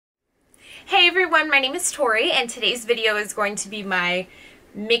everyone, my name is Tori and today's video is going to be my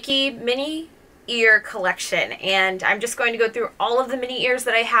Minnie ear collection, and I'm just going to go through all of the Minnie ears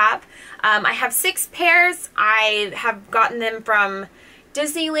that I have. I have 6 pairs. I have gotten them from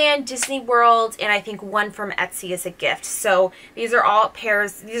Disneyland, Disney World, and I think one from Etsy as a gift. So these are all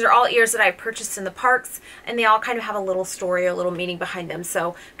pairs, these are all ears that I purchased in the parks, and they all kind of have a little story, a little meaning behind them.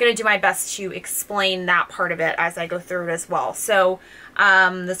 So I'm going to do my best to explain that part of it as I go through it as well. So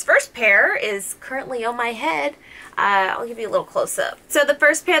this first pair is currently on my head. I'll give you a little close-up. So the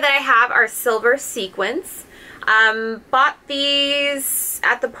first pair that I have are silver sequins. Bought these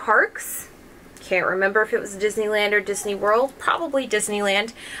at the parks. Can't remember if it was Disneyland or Disney World. Probably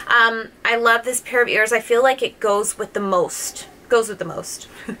Disneyland. I love this pair of ears. I feel like it goes with the most.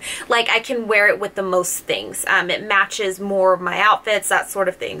 Like I can wear it with the most things. It matches more of my outfits, that sort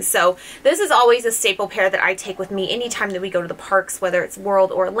of thing. So this is always a staple pair that I take with me anytime that we go to the parks, whether it's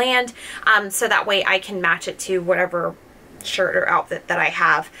World or Land. So that way I can match it to whatever shirt or outfit that I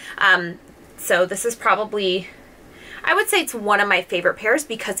have. So this is probably, I would say it's one of my favorite pairs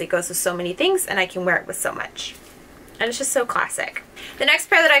because it goes with so many things and I can wear it with so much. And it's just so classic. The next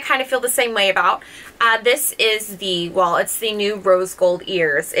pair that I kind of feel the same way about, this is the, well, it's the new rose gold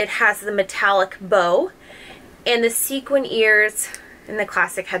ears. It has the metallic bow and the sequin ears in the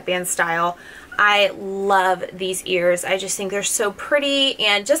classic headband style. I love these ears. I just think they're so pretty,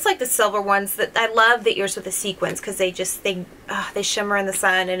 and just like the silver ones, that I love the ears with the sequins because they shimmer in the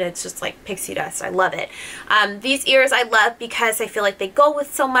sun and it's just like pixie dust. I love it. These ears I love because I feel like they go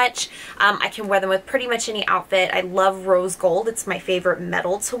with so much. I can wear them with pretty much any outfit. I love rose gold. It's my favorite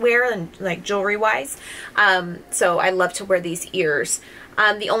metal to wear, and like jewelry wise. So I love to wear these ears.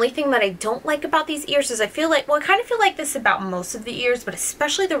 The only thing that I don't like about these ears is I feel like, well, I kind of feel like this about most of the ears, but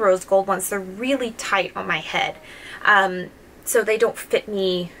especially the rose gold ones, they're really tight on my head. So they don't fit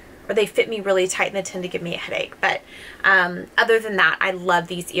me, or they fit me really tight and they tend to give me a headache. But other than that, I love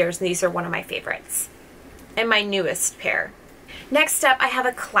these ears, and these are one of my favorites and my newest pair. Next up, I have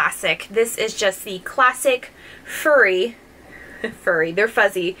a classic. This is just the classic furry, they're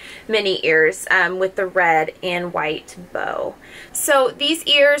fuzzy Minnie ears with the red and white bow. So these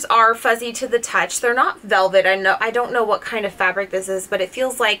ears are fuzzy to the touch. They're not velvet. I don't know what kind of fabric this is, but it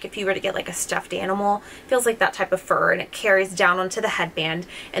feels like if you were to get like a stuffed animal, it feels like that type of fur, and it carries down onto the headband,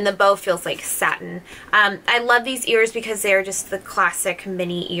 and the bow feels like satin. I love these ears because they're just the classic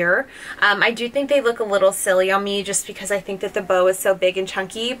Minnie ear. I do think they look a little silly on me just because I think that the bow is so big and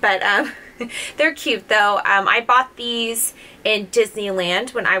chunky, but they're cute though. I bought these in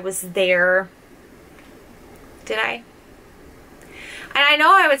Disneyland when I was there. Did I? And I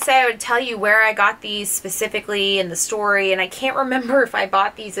know I would say I would tell you where I got these specifically in the story, and I can't remember if I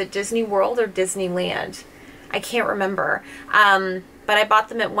bought these at Disney World or Disneyland. I can't remember. But I bought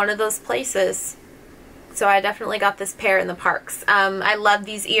them at one of those places. So I definitely got this pair in the parks. I love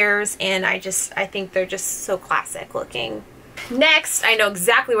these ears, and I think they're just so classic looking. Next, I know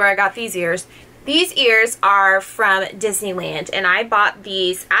exactly where I got these ears. These ears are from Disneyland, and I bought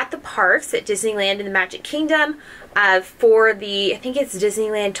these at the parks at Disneyland in the Magic Kingdom for the, I think it's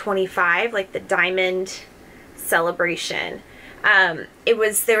Disneyland 25, like the Diamond celebration. They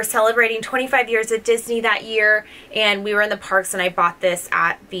were celebrating 25 years at Disney that year, and we were in the parks, and I bought this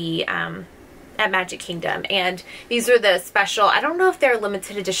at the at Magic Kingdom, and these are the special, I don't know if they're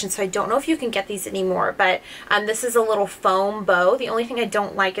limited edition, so I don't know if you can get these anymore, but this is a little foam bow. The only thing I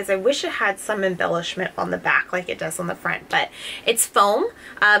don't like is I wish it had some embellishment on the back like it does on the front, but it's foam,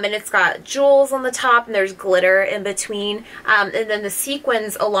 and it's got jewels on the top, and there's glitter in between, and then the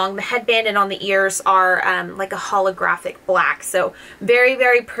sequins along the headband and on the ears are like a holographic black, so very,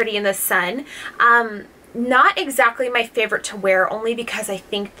 very pretty in the sun. Not exactly my favorite to wear, only because I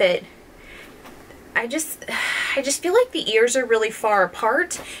think that I just feel like the ears are really far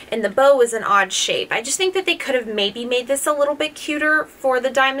apart and the bow is an odd shape. I just think that they could have maybe made this a little bit cuter for the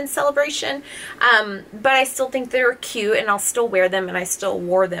Diamond celebration, but I still think they're cute, and I'll still wear them, and I still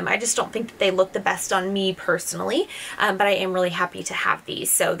wore them. I just don't think that they look the best on me personally, but I am really happy to have these.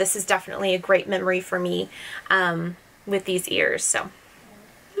 So this is definitely a great memory for me with these ears. So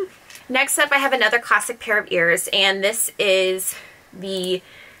next up, I have another classic pair of ears, and this is the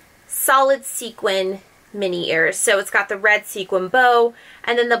solid sequin Minnie ears. So it's got the red sequin bow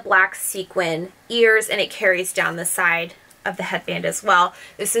and then the black sequin ears, and it carries down the side of the headband as well.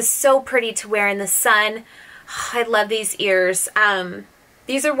 This is so pretty to wear in the sun. I love these ears.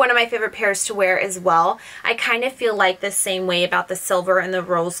 These are one of my favorite pairs to wear as well. I kind of feel like the same way about the silver and the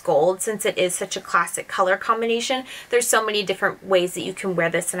rose gold, since it is such a classic color combination. There's so many different ways that you can wear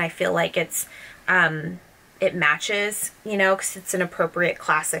this, and I feel like it's it matches, you know, because it's an appropriate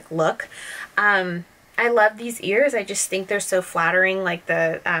classic look. I love these ears. I just think they're so flattering, like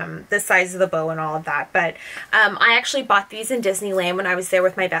the size of the bow and all of that. But I actually bought these in Disneyland when I was there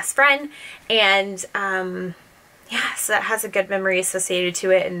with my best friend, and yeah, so that has a good memory associated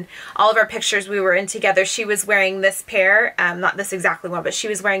to it. And all of our pictures we were in together, she was wearing this pair, not this exactly one, but she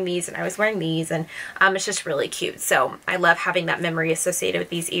was wearing these and I was wearing these, and it's just really cute. So I love having that memory associated with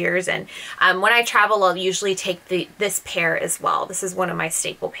these ears. And when I travel, I'll usually take this pair as well. This is one of my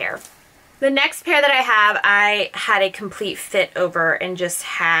staple pair. The next pair that I had a complete fit over and just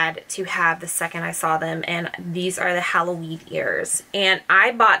had to have the second I saw them, and these are the Halloween ears. And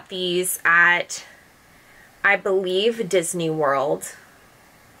I bought these at, I believe, Disney World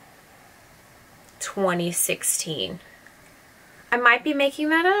 2016. I might be making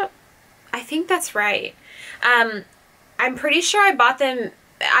that up. I think that's right. I'm pretty sure I bought them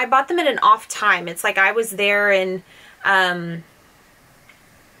at an off time. It's like I was there in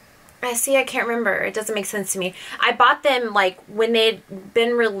I can't remember. It doesn't make sense to me. I bought them like when they'd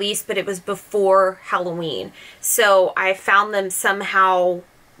been released, but it was before Halloween. So I found them somehow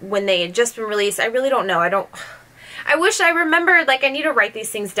when they had just been released. I really don't know. I wish I remembered, like I need to write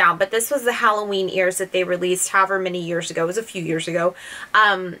these things down, but this was the Halloween ears that they released however many years ago. It was a few years ago.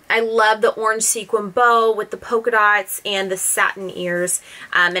 I love the orange sequin bow with the polka dots and the satin ears,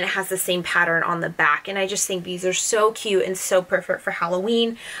 and it has the same pattern on the back, and I just think these are so cute and so perfect for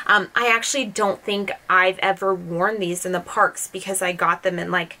Halloween. I actually don't think I've ever worn these in the parks because I got them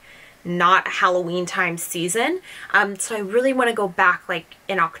in like not Halloween time season. So I really want to go back like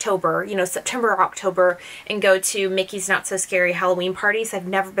in October, you know, September or October, and go to Mickey's Not So Scary Halloween parties. I've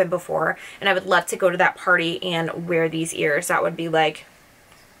never been before, and I would love to go to that party and wear these ears. That would be like,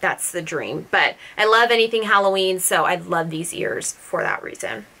 that's the dream. But I love anything Halloween, so I'd love these ears for that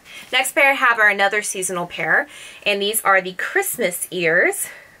reason. Next pair I have are another seasonal pair, and these are the Christmas ears,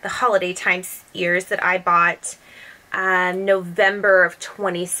 the holiday time ears that I bought November of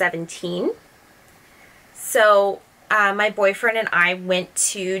 2017. So my boyfriend and I went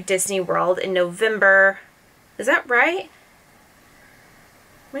to Disney World in November. Is that right?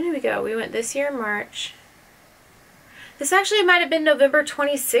 When did we go? We went this year, March. This actually might have been November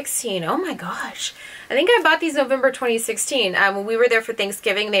 2016. Oh my gosh. I think I bought these November 2016. When we were there for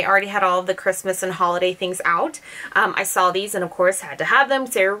Thanksgiving, they already had all of the Christmas and holiday things out. I saw these and of course had to have them.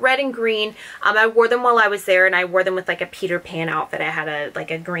 They're red and green. I wore them while I was there, and I wore them with like a Peter Pan outfit. I had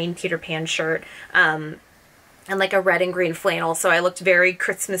a green Peter Pan shirt. And like a red and green flannel, so I looked very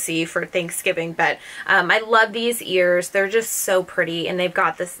Christmassy for Thanksgiving. But I love these ears. They're just so pretty, and they've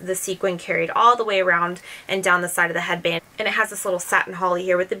got the sequin carried all the way around and down the side of the headband, and it has this little satin holly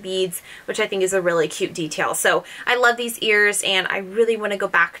here with the beads, which I think is a really cute detail. So I love these ears, and I really want to go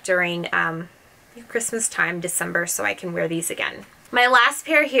back during Christmas time, December, so I can wear these again. My last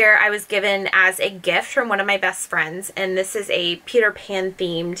pair here I was given as a gift from one of my best friends, and this is a Peter Pan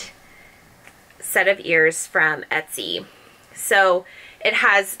themed set of ears from Etsy. So it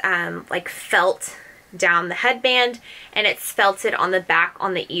has like felt down the headband, and it's felted on the back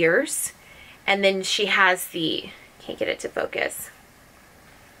on the ears, and then she has the, can't get it to focus,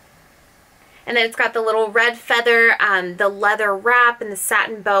 and then it's got the little red feather, the leather wrap, and the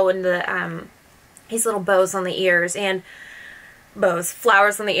satin bow, and the these little bows on the ears, and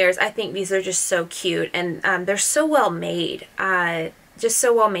flowers on the ears. I think these are just so cute, and they're so well made. Just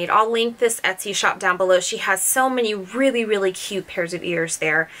so well made. I'll link this Etsy shop down below. She has so many really, really cute pairs of ears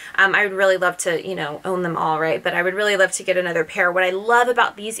there. I would really love to, you know, own them all, right? But I would really love to get another pair. What I love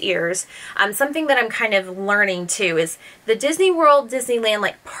about these ears, something that I'm kind of learning too, is the Disney World, Disneyland,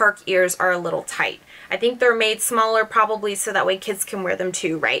 like park ears are a little tight. I think they're made smaller probably so that way kids can wear them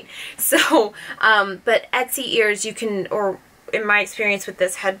too, right? So, but Etsy ears, you can, or in my experience with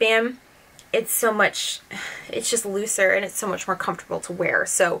this headband, it's so much, it's just looser and it's so much more comfortable to wear.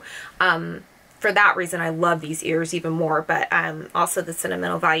 So for that reason, I love these ears even more, but also the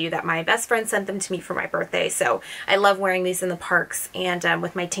sentimental value that my best friend sent them to me for my birthday. So I love wearing these in the parks and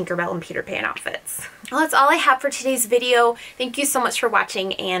with my Tinkerbell and Peter Pan outfits. Well, that's all I have for today's video. Thank you so much for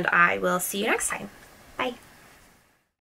watching, and I will see you next time.